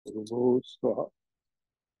भूर्भुवः स्वः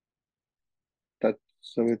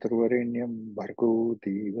तत्सवितुर्वरेण्यं भर्गो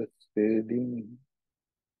देवस्य धीमहि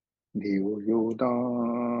धियो यो न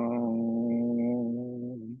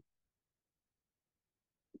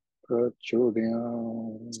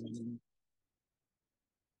प्रचोदयात्।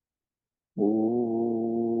 ॐ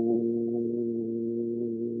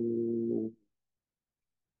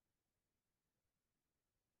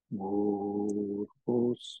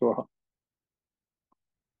भूर्भुवः स्वः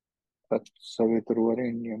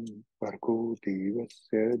तत्सवितुर्वरेण्यं भर्गो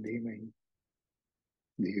देवस्य धीमहि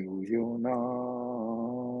धियो यो न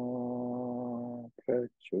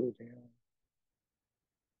प्रचोदयात्.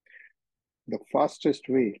 The fastest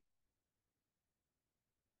way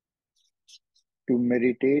to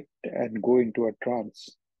meditate and go into a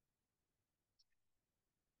trance,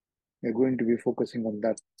 we're going to be focusing on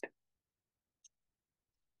that.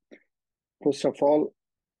 First of all,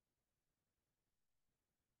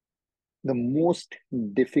 the most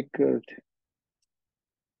difficult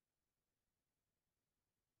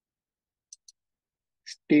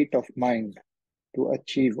state of mind to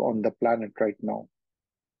achieve on the planet right now.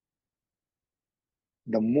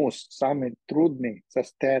 The most, самый трудный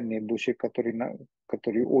состояние души,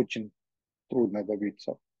 который очень трудно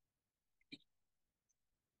добиться.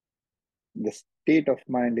 The state of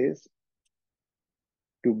mind is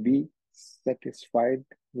to be satisfied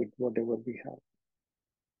with whatever we have.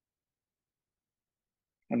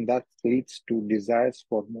 And that leads to desires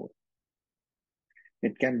for more.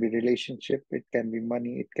 It can be relationship, it can be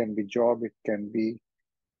money, it can be job, it can be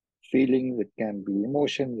feelings, it can be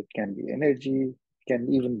emotions, it can be energy, it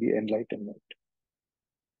can even be enlightenment.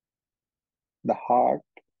 The heart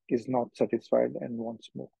is not satisfied and wants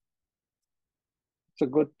more. It's a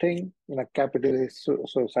good thing in a capitalist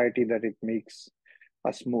society that it makes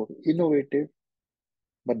us more innovative,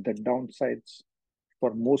 but the downsides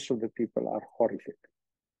for most of the people are horrific.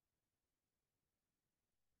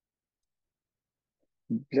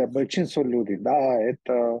 Для большинства людей, да,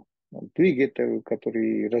 это двигатель,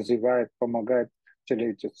 который развивает, помогает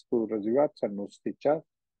человечеству развиваться, но сейчас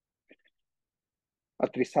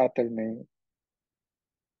отрицательные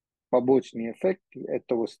побочные эффекты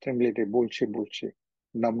этого стремления больше и больше,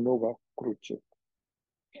 намного круче.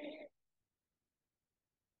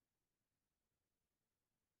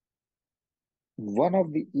 One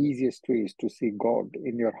of the easiest ways to see God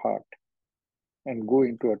in your heart and go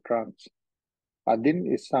into a trance,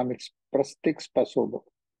 один из самых простых способов.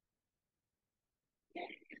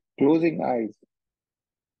 Closing eyes,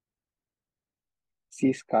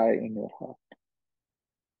 see sky in your heart.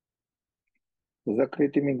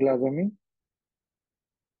 Закрытыми глазами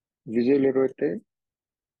визуализируйте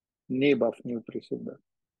небо внутри себя.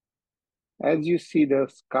 As you see the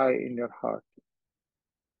sky in your heart,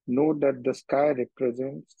 know that the sky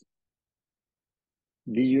represents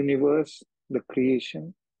the universe, the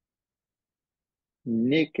creation,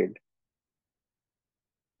 naked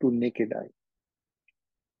to naked eye.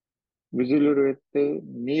 Визуализируйте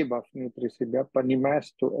небо внутри себя, понимая,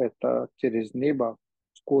 что это через небо,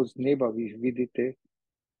 сквозь небо вы видите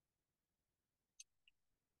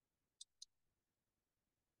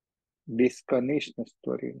бесконечность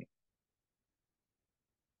творения.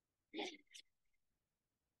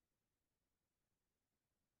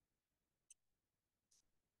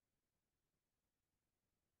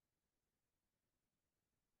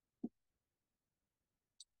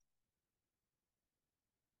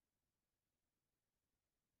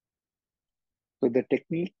 So the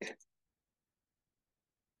technique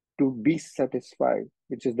to be satisfied,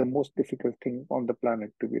 which is the most difficult thing on the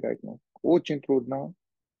planet to be right now. Очень трудно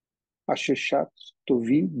ощущать, что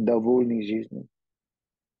вы довольны жизнью,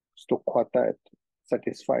 что хватает,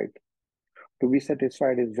 satisfied. To be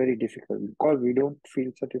satisfied is very difficult because we don't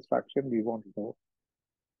feel satisfaction, we want more.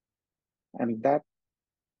 And that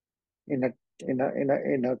in a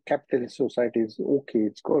capitalist society is okay,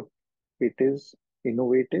 it's good. It is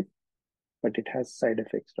innovative, but it has side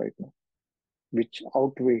effects right now, which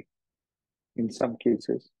outweigh in some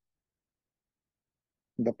cases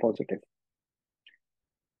the positive.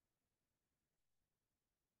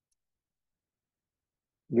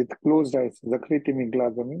 With closed eyes, закрытыми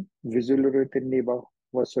глазами, визуализируйте небо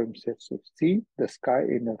во своем сердце. See the sky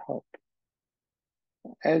in your heart.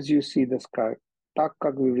 As you see the sky, так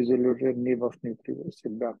как вы визуализируете небо внутри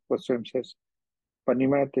себя во своем сердце,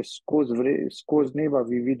 понимаете, сквозь небо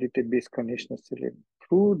вы видите бесконечность вселенной.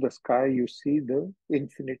 Through the sky, you see the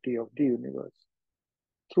infinity of the universe.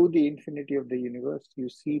 Through the infinity of the universe, you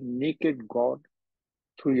see naked God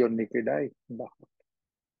through your naked eye in the heart.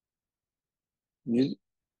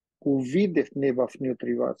 Увидев небо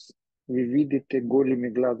внутри вас, vividite golimi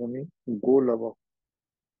gladami, golava,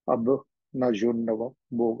 ab nažurnava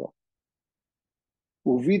Boga.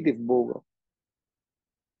 Uvidiv Boga,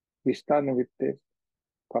 vistanovite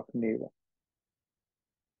kakneva.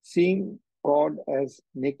 Seeing God as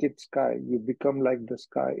naked sky, you become like the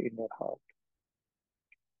sky in your heart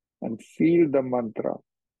and feel the mantra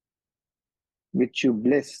which you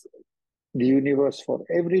bless the universe for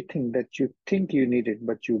everything that you think you need it,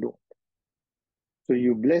 but you don't. So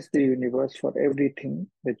you bless the universe for everything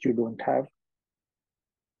that you don't have.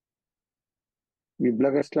 Vi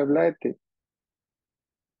благословляете,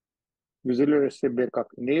 визуализируете себе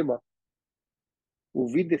как небо,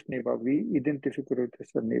 увидев небо, вы идентифицируете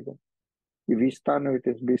с небом. И вы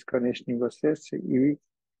становитесь бесконечного сердца, и вы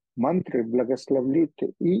мантры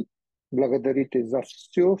благословите и благодарите за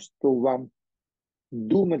все, что вам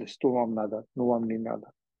думали, что вам надо, но вам не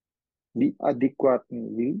надо. Вы адекватны,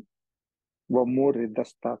 вы в море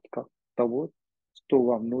достатка того, что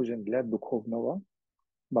вам нужен для духовного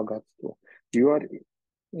богатства. You are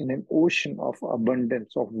in an ocean of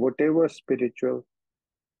abundance of whatever spiritual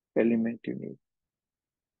element you need.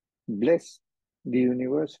 Bless the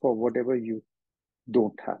universe for whatever you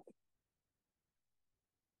don't have.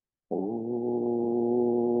 Om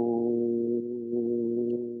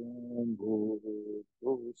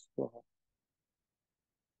Bhurbhuv Swaha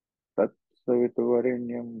Tat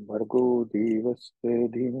Savitvarenyam Bhargo Devasya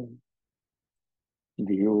Dhimam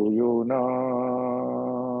Dhiyo Yo Na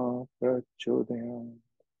Prachodayam.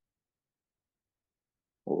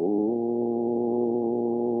 Om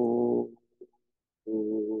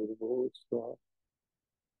Bhurbhuv Swaha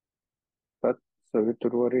Tat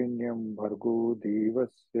Savitvarenyam Bhargo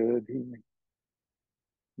Devasya Dhimam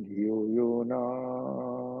Dhiyo Yo Na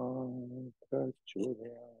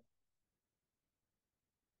Prachodayam.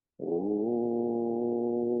 Om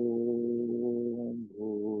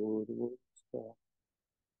Bhurbhuv Swaha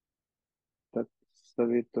Tat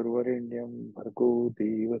Saviturvarenyam Bhargo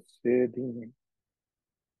Devasya Dhimam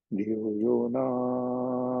Dhiyo Yo Na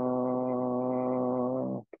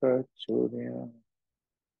Prachodayam.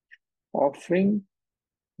 Offering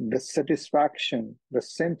the satisfaction, the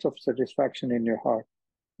sense of satisfaction in your heart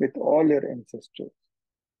with all your ancestors.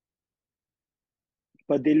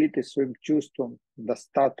 Поделитесь своим чувством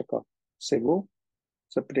достатка всего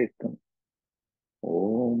запретным.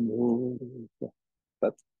 Om Bhurbhuv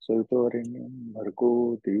Tat Saviturvarenyam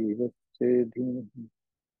Bhargo Devasya Dhimam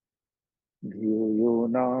Dhiyo Yo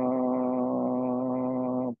Na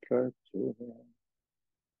Prachodayam.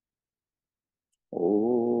 Om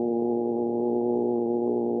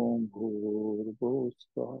Bhurbhuv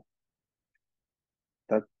Swaha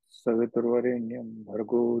Tat Saviturvarenyam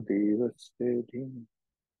Bhargo Devasya Dhimam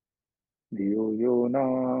Dhiyo Yo Na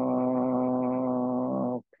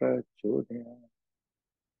Prachodayam.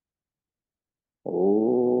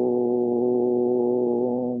 Om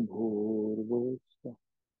Bhurbhuv Swaha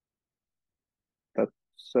Tat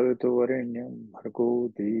Saviturvarenyam Bhargo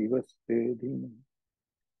Devasya Dhimam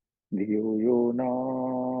Dhiyo Yo Na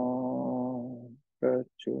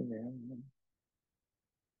Prachodayam.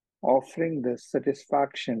 Offering the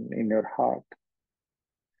satisfaction in your heart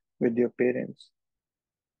with your parents,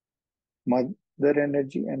 mother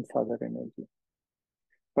energy and father energy.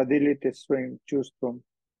 Поделитесь своим чувством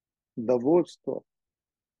довольства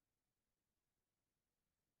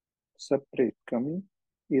с предками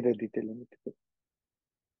и родителями,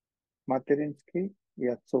 материнских и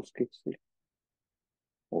отцовских сил.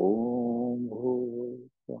 Om Bhurbhuv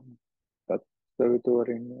Swaha Tat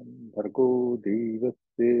Saviturvarenyam Bhargo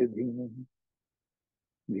Devasya Dhimam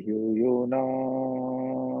Dhiyo Yo Na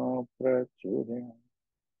Prachodayam.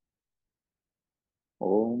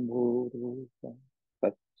 Om Bhurbhuv Swaha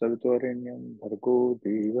Tat Saviturvarenyam Bhargo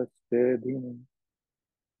Devasya Dhimam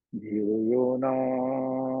Dhiyo Yo Na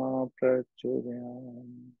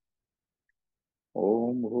Prachodayam.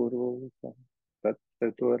 Om Bhurbhuv Swaha Tat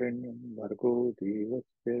Saviturvarenyam Bhargo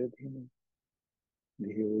Devasya Dhimam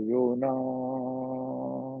Dhiyo Yo Na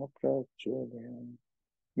Prachodayam.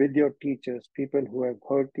 With your teachers, people who have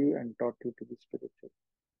hurt you and taught you to be spiritual.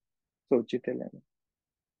 So Chitelani.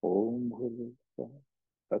 Om Bhurbhuv Swaha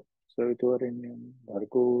Tat Saviturvarenyam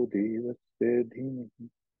Bhargo Devasya Dhimam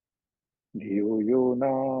Dhiyo Yo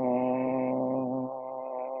Na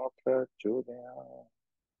Prachodayam.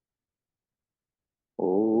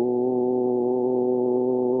 Om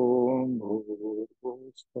Bhurbhuv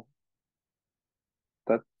Swaha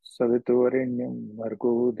Tat Saviturvarenyam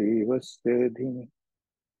Bhargo Devasya Dhimam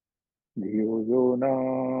Dhiyo Yo Na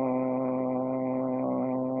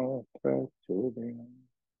Prachodayam.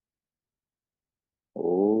 Om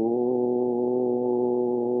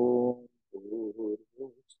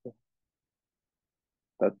Bhurbhuv Swaha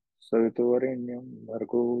तत्सवितुर्वरेण्यं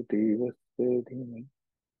भर्गो देवस्य धीमहि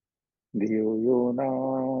धियो यो न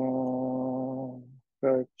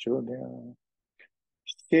प्रचोदयात्.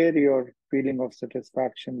 Share your feeling of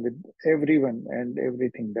satisfaction with everyone and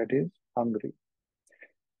everything that is hungry.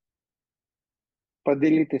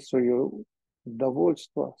 Поделите свое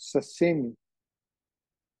довольство со всеми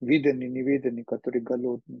видами, невидами, которые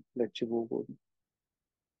голодны, для чего угодно.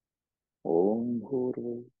 Ом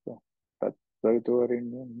Бхурвуса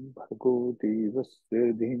Таттвариньям Бхарго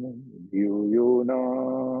Девасya Dhimam Dhiyo Yo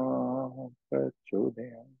Na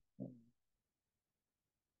Prachodayam.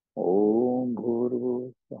 Om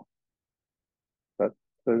Bhurvusa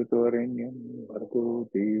Tаттвариньям Bhargo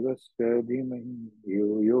Devasya Dhimam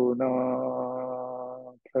Dhiyo Yo Na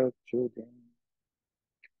Prachodayam.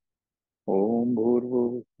 Om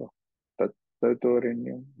Bhurvusa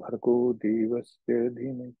Tаттвариньям Bhargo Devasya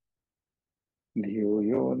Dhimam Dhiyo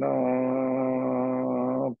Yo Na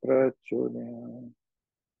Prachodayam.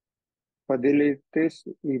 Поделитесь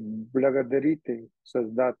и благодарите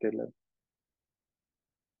Создателя.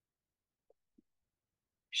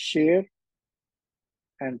 Share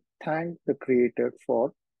and thank the Creator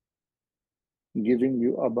for giving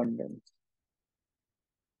you abundance.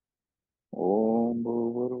 Om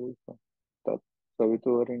Bhurvusva Tat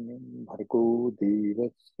Savitvarenyam Bhargo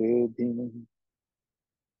Devasya Dhimahi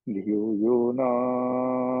Dhiyo Yo Na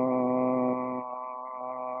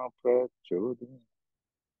Prachodayam.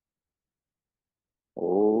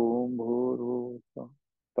 Om Bhurvusva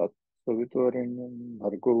Tat Savitvarenyam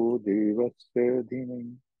Bhargo Devasya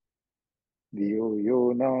Dhimahi Dhiyo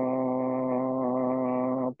Yo Na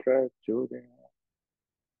Prachodayam.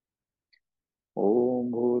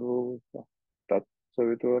 Om Bhurvusva Tat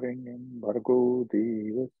Savitvarenyam Bhargo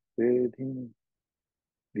Devasya Dhimahi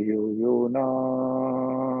Dhiyo Yo Na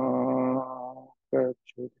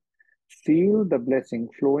Prachodayam. Feel the blessing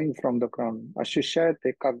flowing from the crown.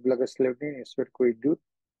 Ощущаете, как благословение сверкует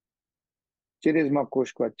через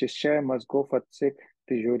макушку, очищая мозгов от всех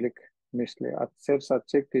тяжелых мыслей, от сердца от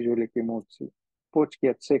всех тяжелых эмоций, почки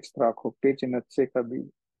от всех страхов, печень от всех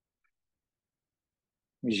обид,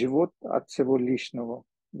 живот от всего лишнего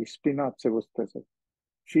и спина от всего стресса.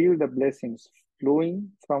 Feel the blessings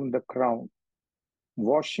flowing from the crown,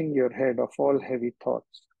 washing your head of all heavy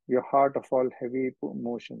thoughts, your heart of all heavy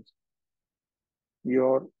emotions,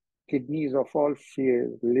 your kidneys of all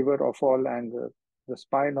fear, liver of all anger, the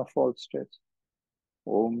spine of all stress.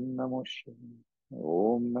 Om Namo Shivaya,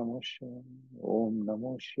 Om Namo Shivaya, Om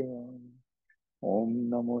Namo Shivaya, Om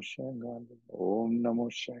Namo Shivaya, Om Namo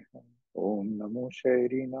Shivaya, Om Namo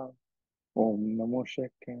Shirina, Om Namo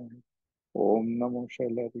Shakya, Om Namo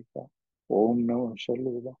Shalarika, Om Namo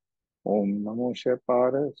Shaluda, Om Namo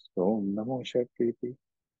Shaparas, Om Namo Shakiti,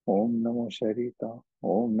 Om Namo Sharita,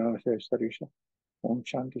 Om Namo Sharisha, Om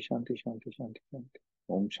Shanti Shanti Shanti Shanti Shanti,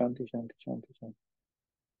 Om Shanti Shanti Shanti Shanti.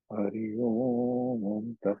 Hari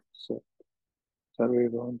Om Tat Sat. Sarve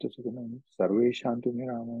Bhavantu Sukhinos, Sarve Shantu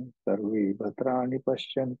Niramayः, Sarve Bhadrani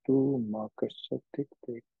Pashyantu Ma Kaśyat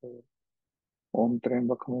Dikshate. Om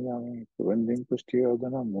Trambakam Yajame, Sugandhim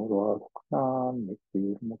Pushtiyardhanam Murvaksham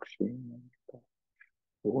Mrityurmukshaym.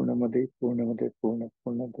 Purnamade Purnamade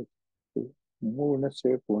Purnamade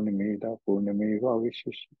Purnasya Purnameda Purnameva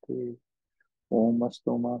Vishishyate. Om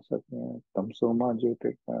Astoma Satya Tamsoma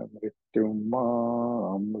Jyotirgaya Mrityumma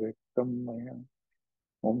Amritam Maya.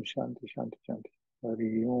 Om Shanti Shanti Shanti.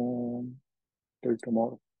 Hari Om. Till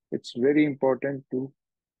tomorrow. It's very important to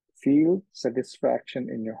feel satisfaction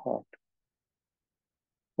in your heart.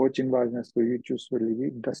 Очень важно, что вы чувствовали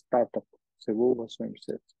достаток всего во своем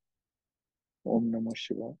сердце. Om Namah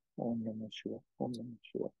Shivaya. Om Namah Shivaya. Om Namah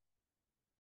Shivaya.